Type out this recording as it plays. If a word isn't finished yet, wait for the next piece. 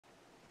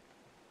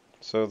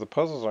So the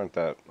puzzles aren't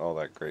all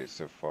that great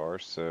so far,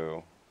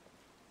 so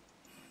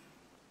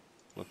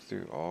look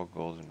through all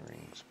golden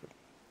rings. But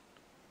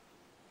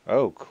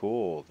oh,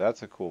 cool.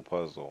 That's a cool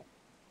puzzle.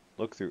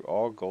 Look through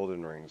all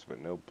golden rings, but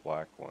no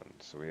black ones.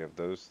 So we have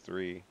those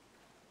three.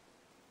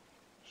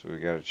 So we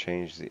gotta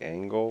change the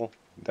angle.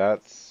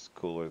 That's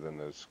cooler than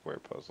those square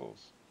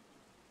puzzles.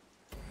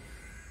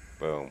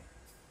 Boom.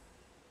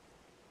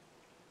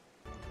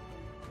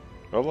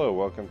 Hello,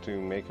 welcome to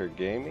Maker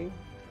Gaming.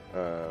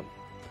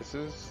 This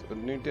is a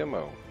new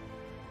demo.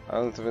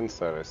 Islands of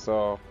Insight. I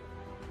saw a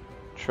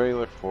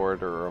trailer for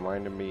it, or it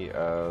reminded me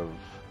of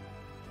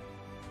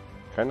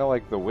kind of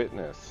like The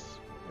Witness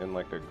in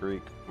like a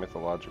Greek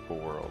mythological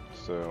world.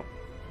 So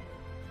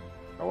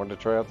I wanted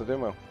to try out the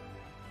demo.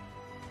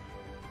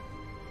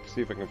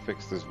 See if I can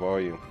fix this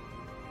volume.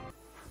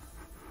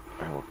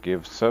 I will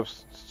give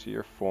substance to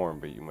your form,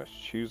 but you must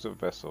choose a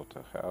vessel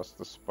to house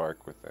the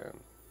spark within.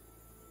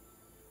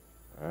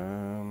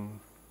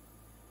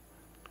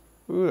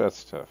 Ooh,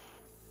 that's tough.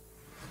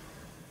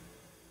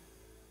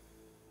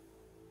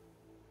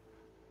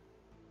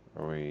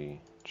 Are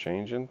we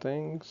changing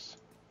things?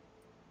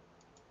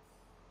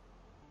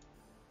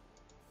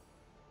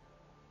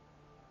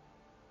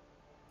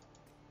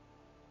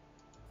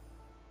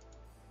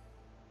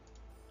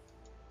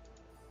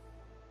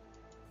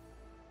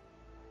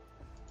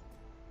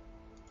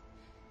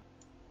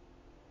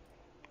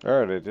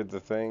 Alright, I did the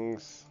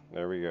things.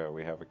 There we go.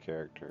 We have a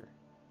character.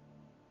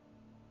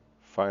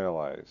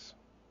 Finalize.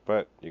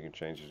 But you can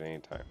change it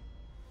anytime.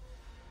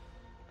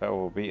 That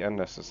will be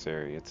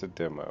unnecessary. It's a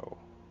demo.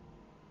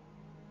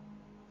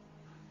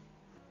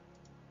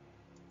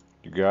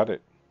 You got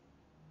it.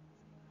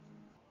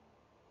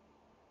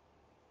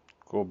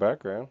 Cool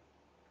background.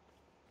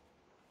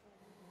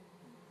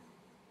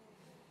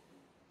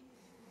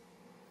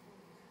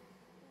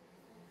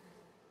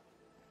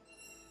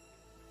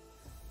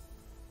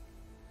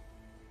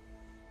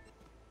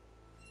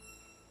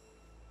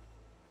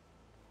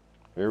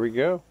 Here we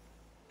go.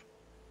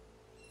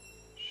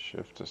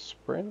 Shift to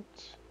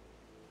sprint.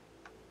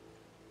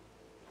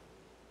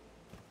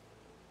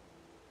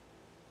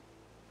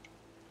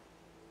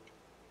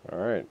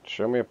 Alright,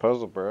 show me a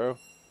puzzle, bro.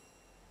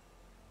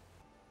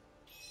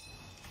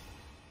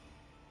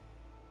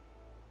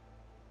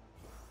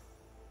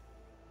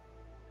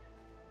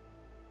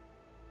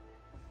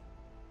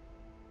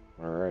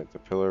 Alright, the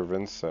Pillar of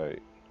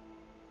Insight.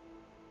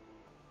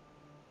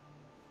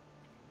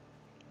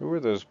 Who are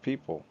those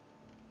people?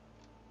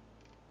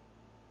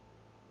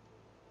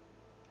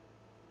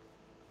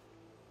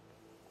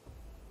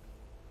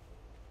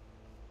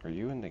 Are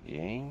you in the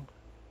game?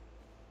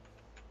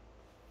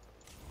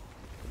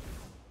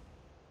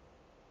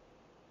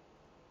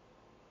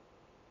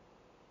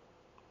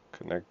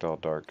 Connect all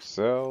dark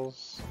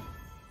cells.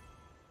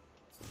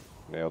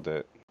 Nailed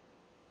it.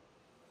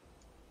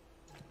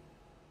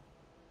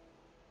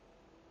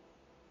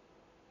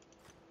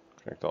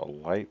 Connect all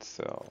light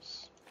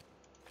cells.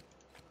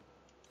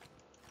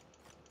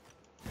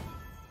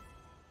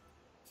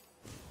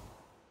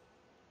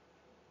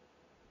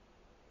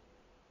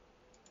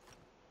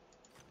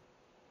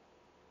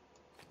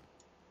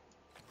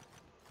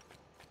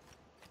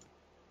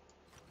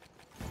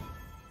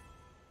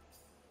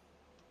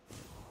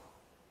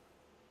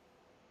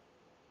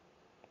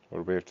 What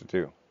do we have to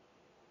do?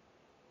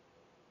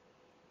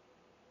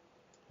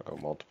 Oh,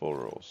 multiple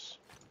rules.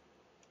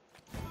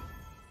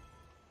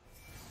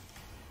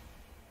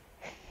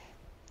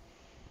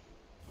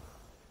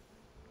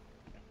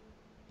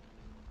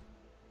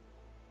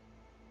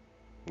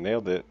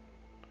 Nailed it.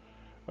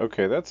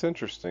 Okay, that's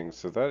interesting.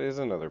 So that is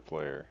another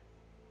player.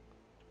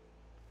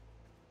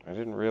 I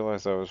didn't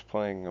realize I was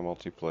playing a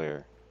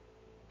multiplayer.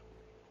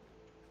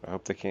 I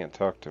hope they can't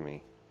talk to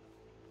me.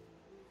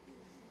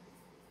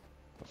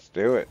 Let's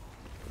do it.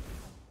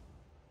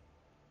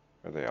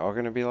 Are they all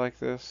going to be like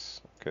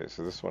this? Okay,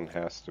 so this one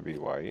has to be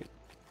white.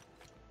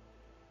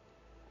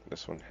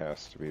 This one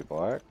has to be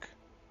black.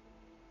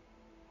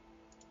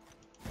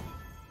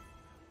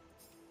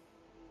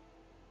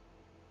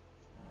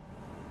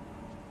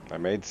 I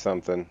made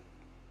something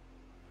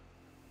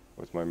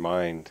with my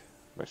mind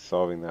by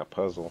solving that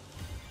puzzle.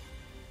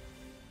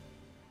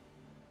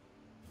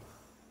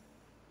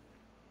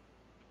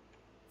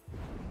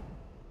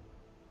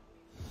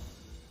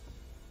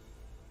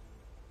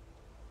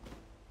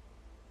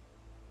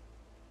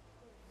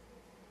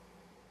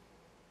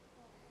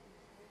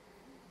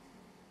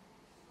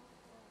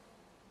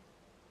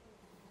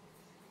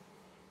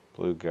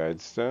 Blue guide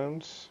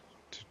stones.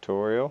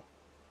 Tutorial.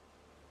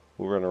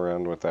 We'll run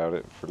around without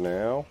it for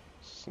now.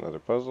 This is another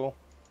puzzle.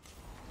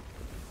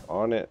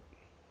 On it.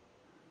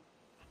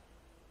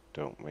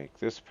 Don't make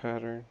this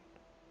pattern.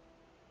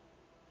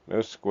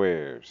 No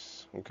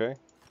squares. Okay.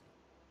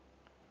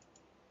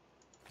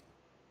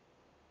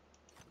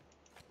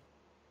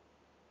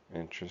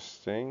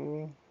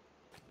 Interesting.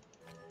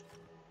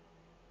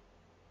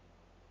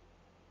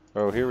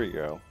 Oh, here we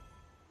go.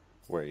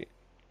 Wait.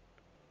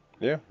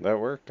 Yeah, that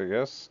worked, I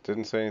guess.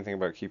 Didn't say anything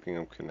about keeping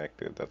them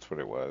connected. That's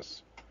what it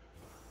was.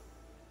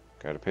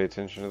 Gotta pay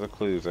attention to the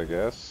clues, I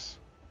guess.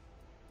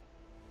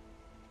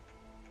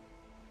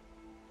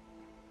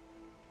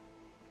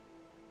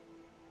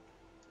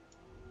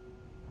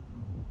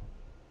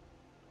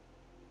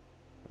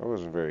 That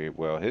wasn't very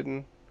well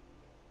hidden.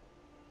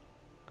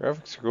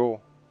 Graphics are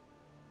cool.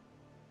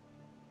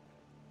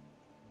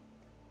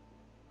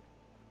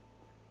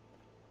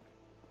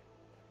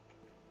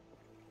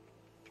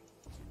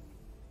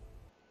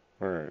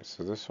 Alright,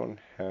 so this one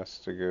has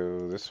to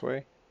go this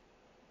way?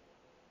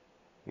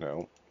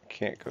 No,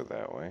 can't go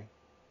that way.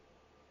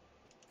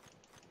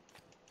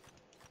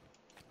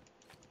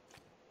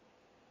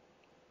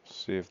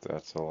 See if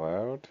that's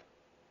allowed.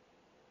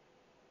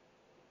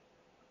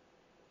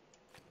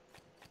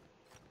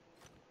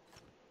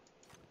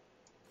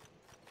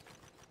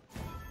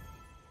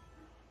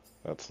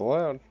 That's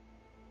allowed.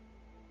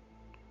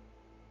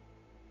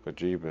 But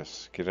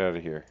Jeebus, get out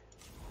of here.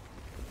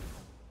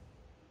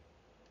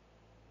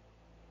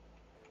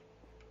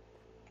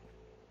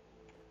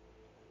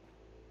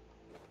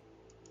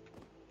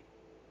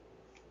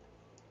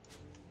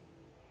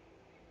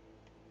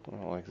 I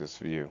don't like this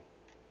view.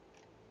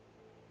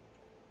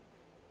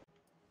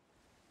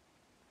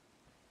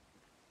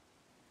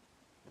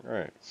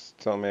 Alright, so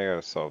tell me I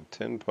gotta solve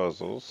 10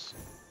 puzzles.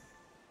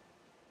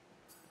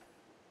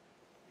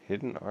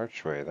 Hidden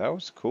archway, that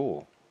was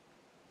cool.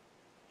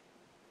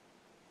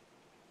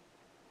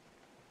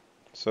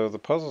 So the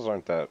puzzles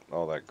aren't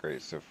all that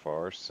great so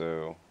far,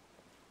 so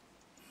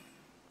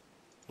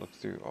look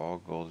through all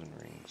golden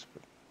rings.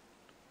 But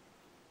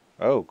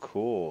oh,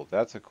 cool.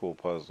 That's a cool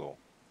puzzle.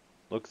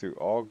 Look through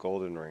all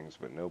golden rings,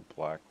 but no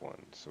black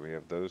ones. So we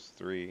have those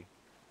 3.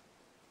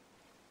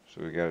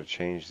 So we gotta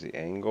change the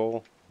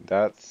angle.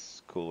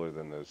 That's cooler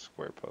than those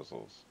square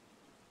puzzles.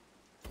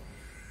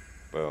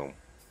 Boom.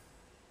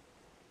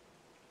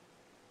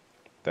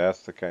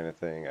 That's the kind of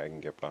thing I can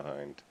get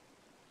behind.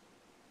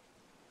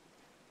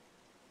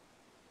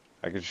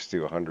 I could just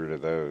do 100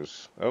 of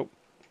those. Oh,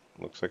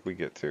 looks like we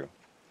get to.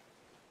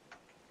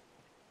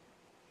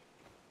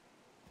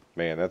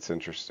 Man, that's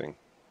interesting.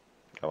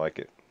 I like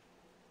it.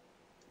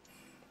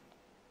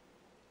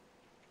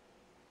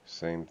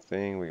 Same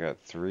thing, we got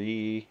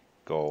 3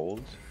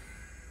 gold.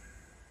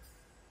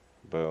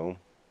 Boom.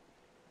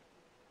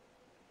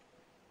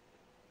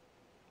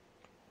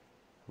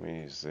 How many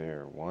is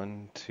there?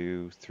 1,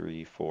 2,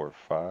 3, 4,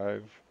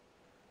 5.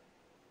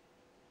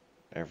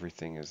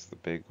 Everything is the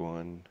big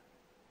one.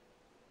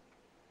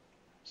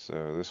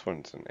 So this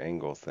one's an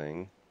angle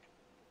thing.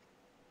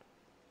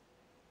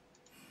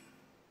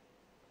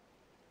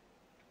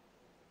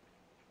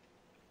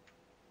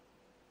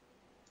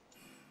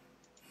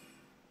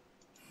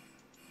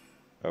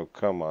 Oh,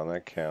 come on,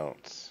 that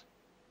counts.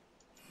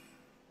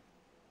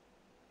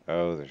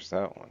 Oh, there's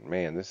that one.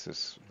 Man, this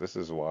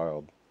is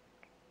wild.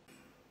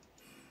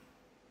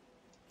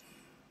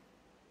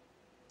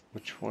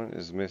 Which one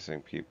is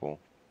missing, people?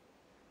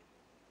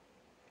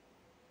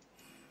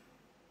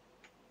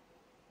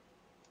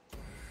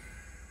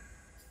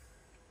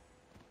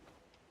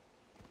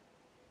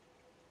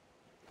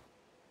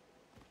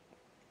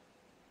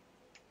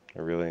 I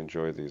really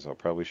enjoy these. I'll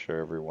probably share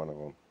every one of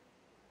them.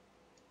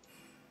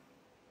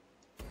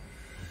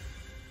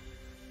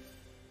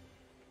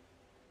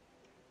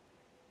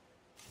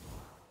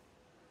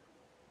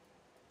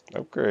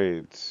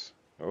 Upgrades.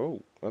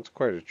 Oh, that's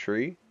quite a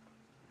tree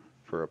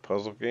for a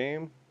puzzle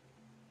game.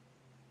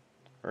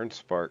 Earn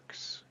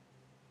sparks.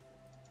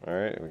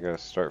 Alright, we gotta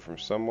start from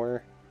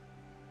somewhere.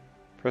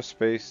 Press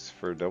space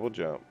for double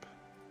jump.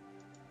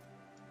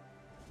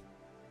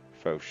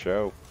 Faux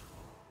show.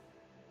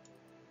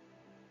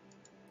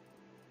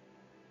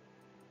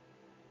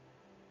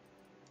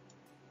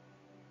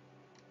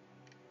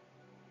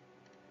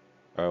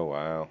 Oh,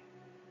 wow.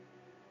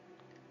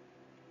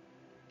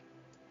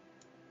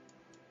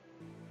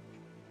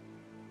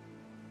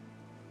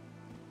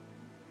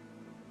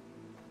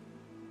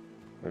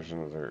 There's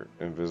another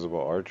invisible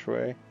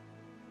archway.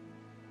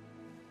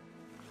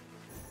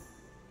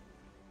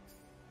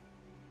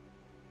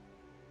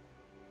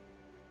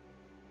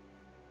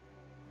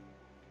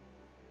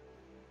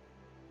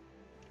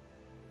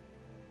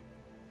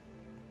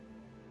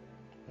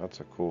 That's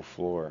a cool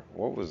floor.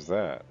 What was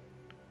that?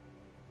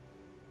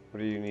 What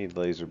do you need,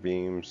 laser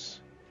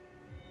beams?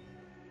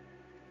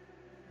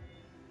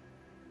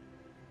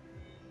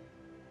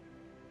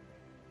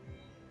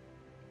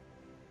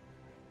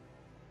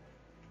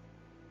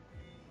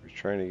 We're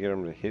trying to get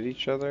them to hit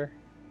each other?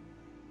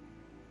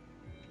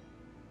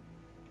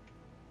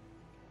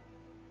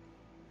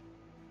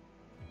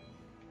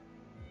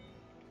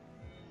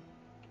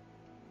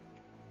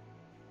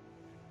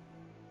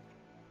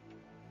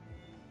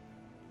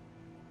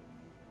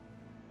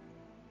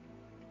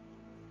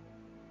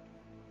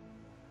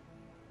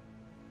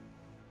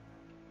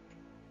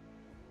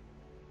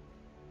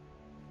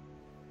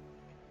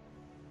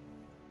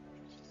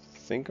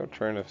 I think I'm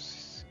trying to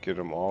get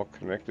them all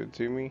connected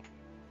to me.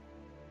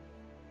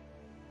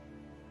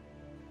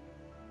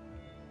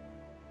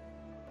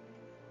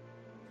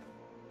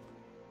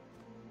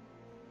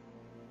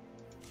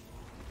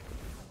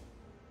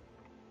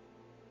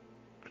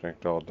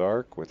 Connect all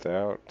dark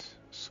without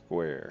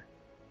square.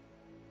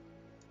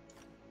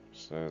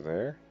 So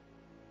there.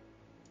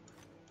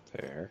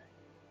 There.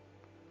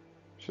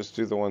 Just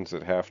do the ones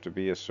that have to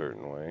be a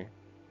certain way.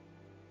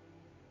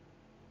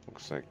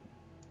 Looks like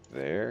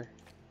there.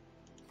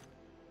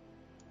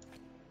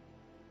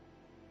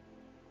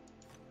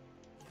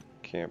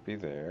 Can't be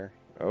there.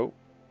 Oh.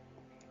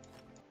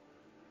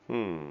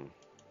 Hmm.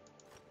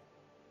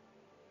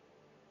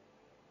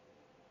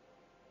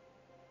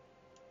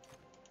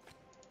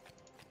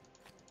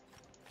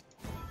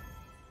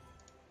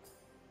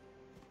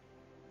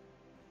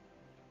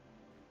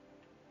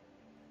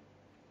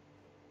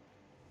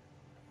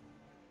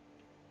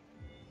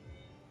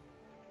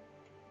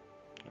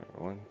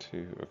 One,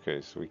 two. Okay,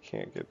 so we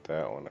can't get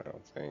that one, I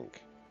don't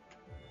think.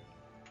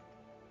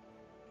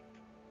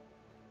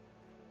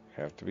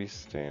 Have to be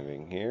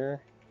standing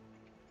here.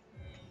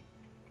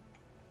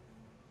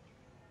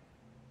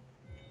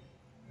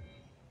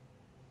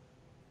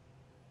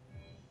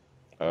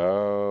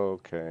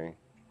 Okay.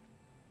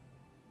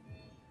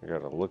 I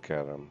gotta look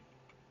at them.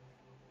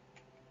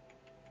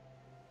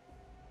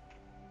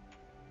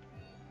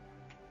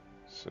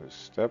 So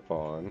step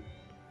on.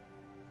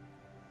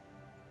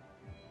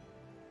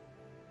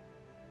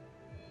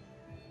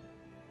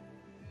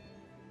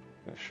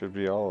 That should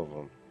be all of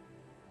them.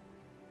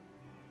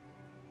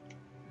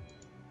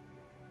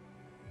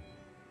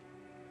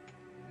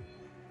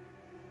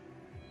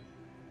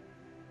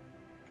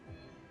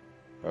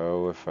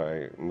 Oh, if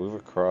I move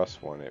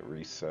across one, it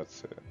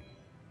resets it.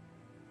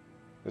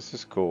 This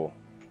is cool.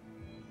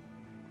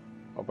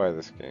 I'll buy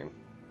this game.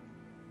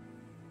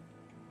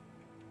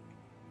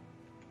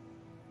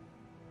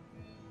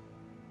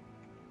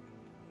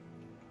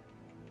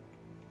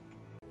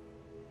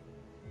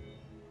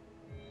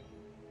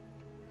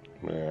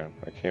 Yeah,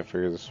 I can't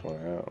figure this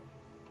one out.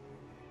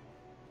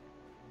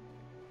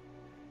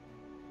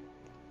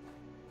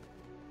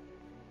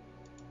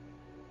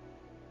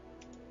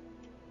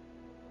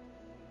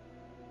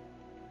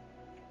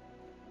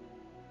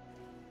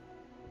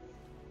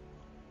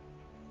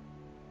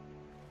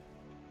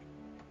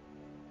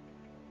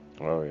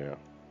 Oh, yeah.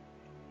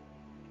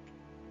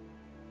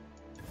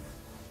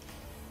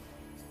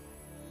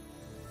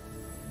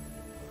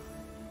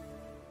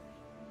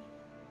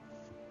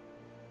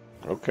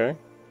 Okay.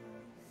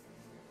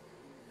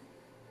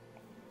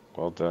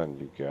 Well done.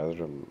 You gathered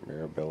a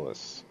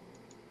Mirabilis.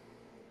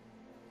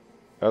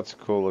 That's a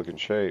cool looking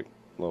shape.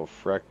 Little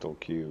fractal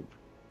cube.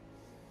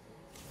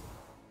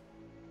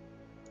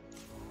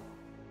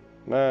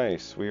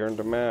 Nice. We earned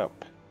a map.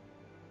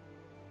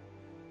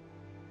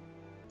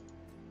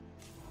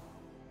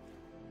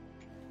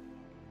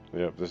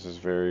 Yep, this is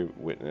very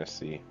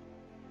witnessy.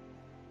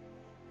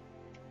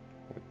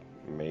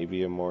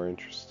 Maybe a more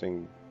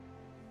interesting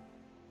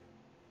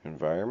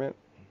environment.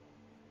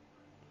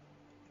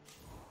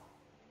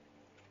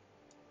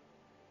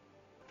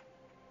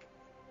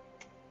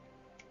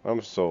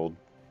 I'm sold.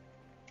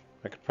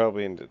 I could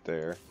probably end it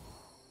there.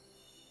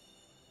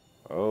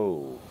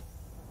 Oh.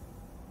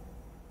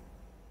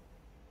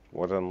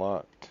 What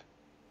unlocked?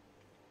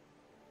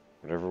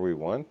 Whatever we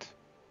want?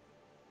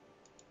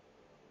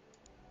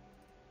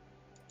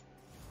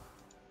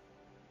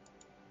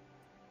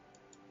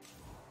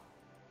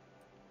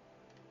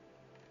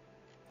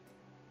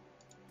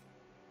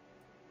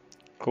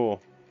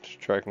 Cool. Just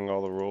tracking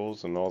all the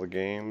rules and all the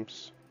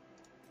games.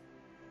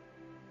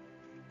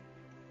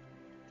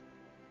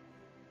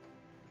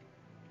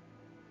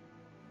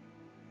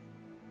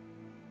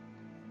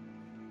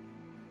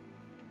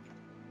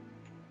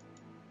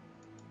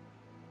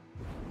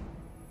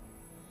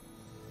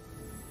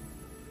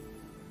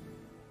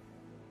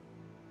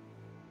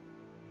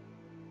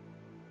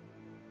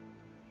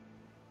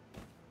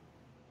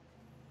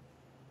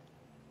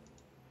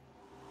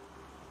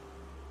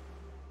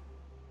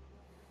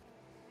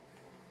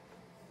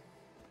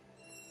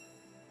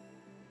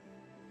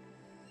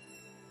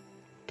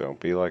 Don't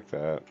be like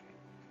that.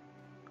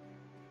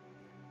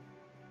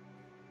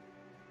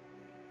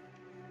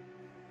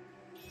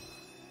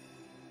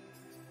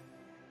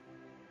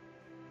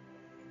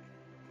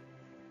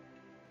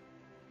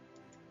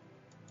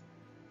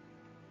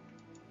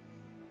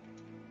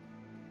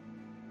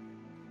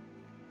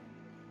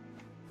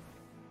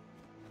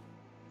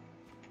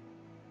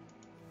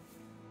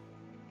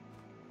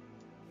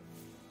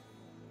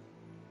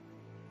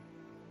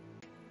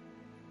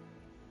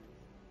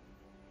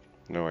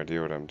 No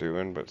idea what I'm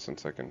doing, but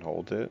since I can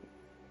hold it,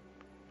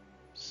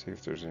 see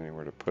if there's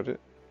anywhere to put it.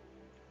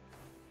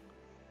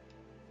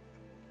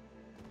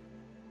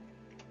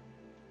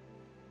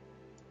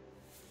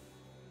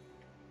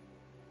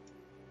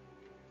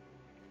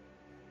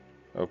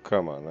 Oh,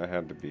 come on, that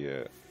had to be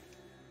it.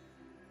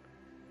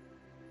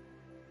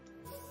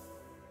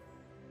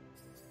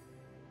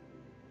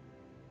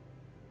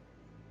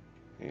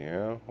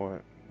 Yeah,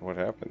 what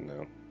happened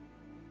though?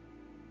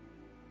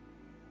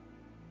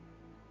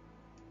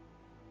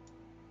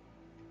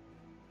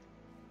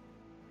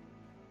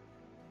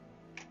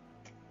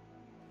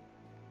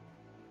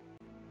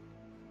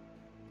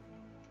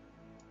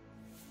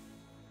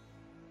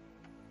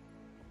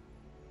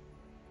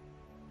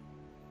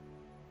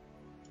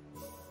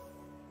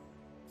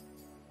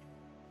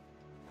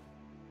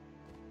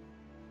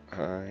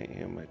 I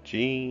am a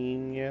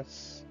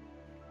genius.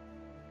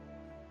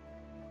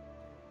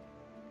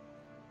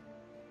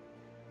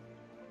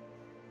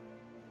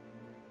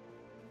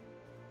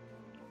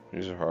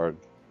 These are hard.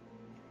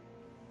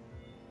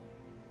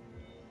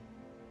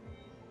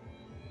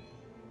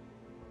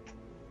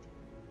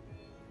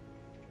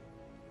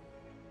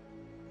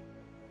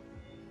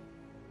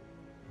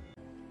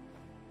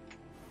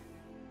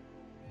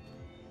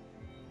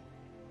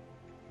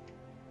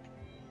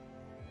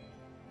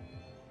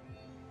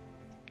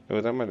 Oh,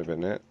 that might have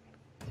been it.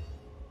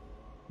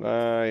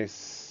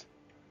 Nice.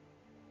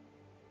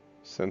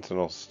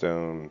 Sentinel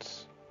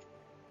stones.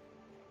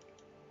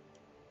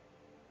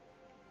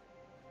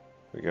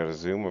 We got a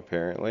zoom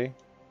apparently.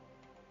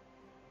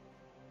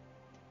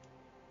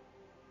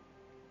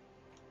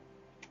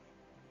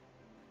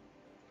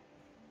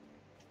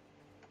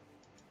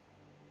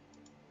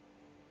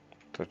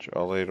 Touch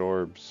all 8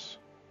 orbs.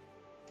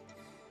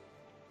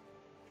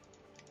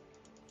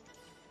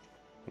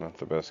 Not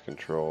the best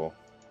control.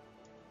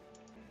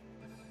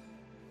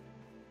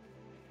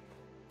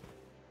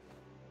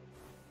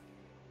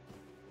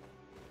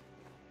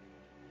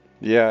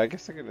 Yeah, I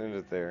guess I could end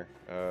it there.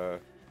 So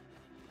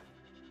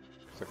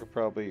I could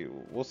probably,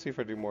 we'll see if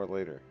I do more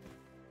later.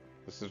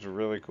 This is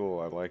really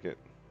cool, I like it.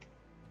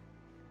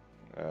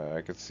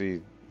 I could see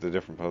the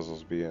different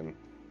puzzles being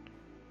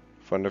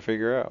fun to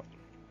figure out.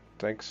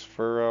 Thanks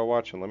for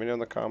watching. Let me know in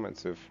the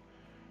comments if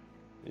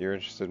you're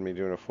interested in me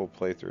doing a full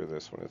playthrough of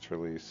this when it's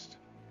released.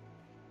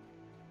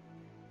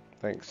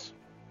 Thanks.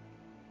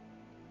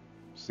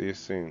 See you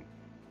soon.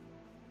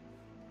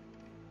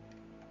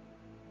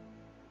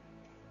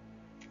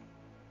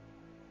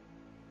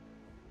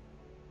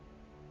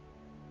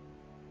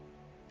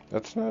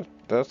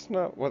 That's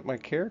not what my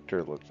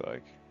character looked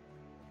like.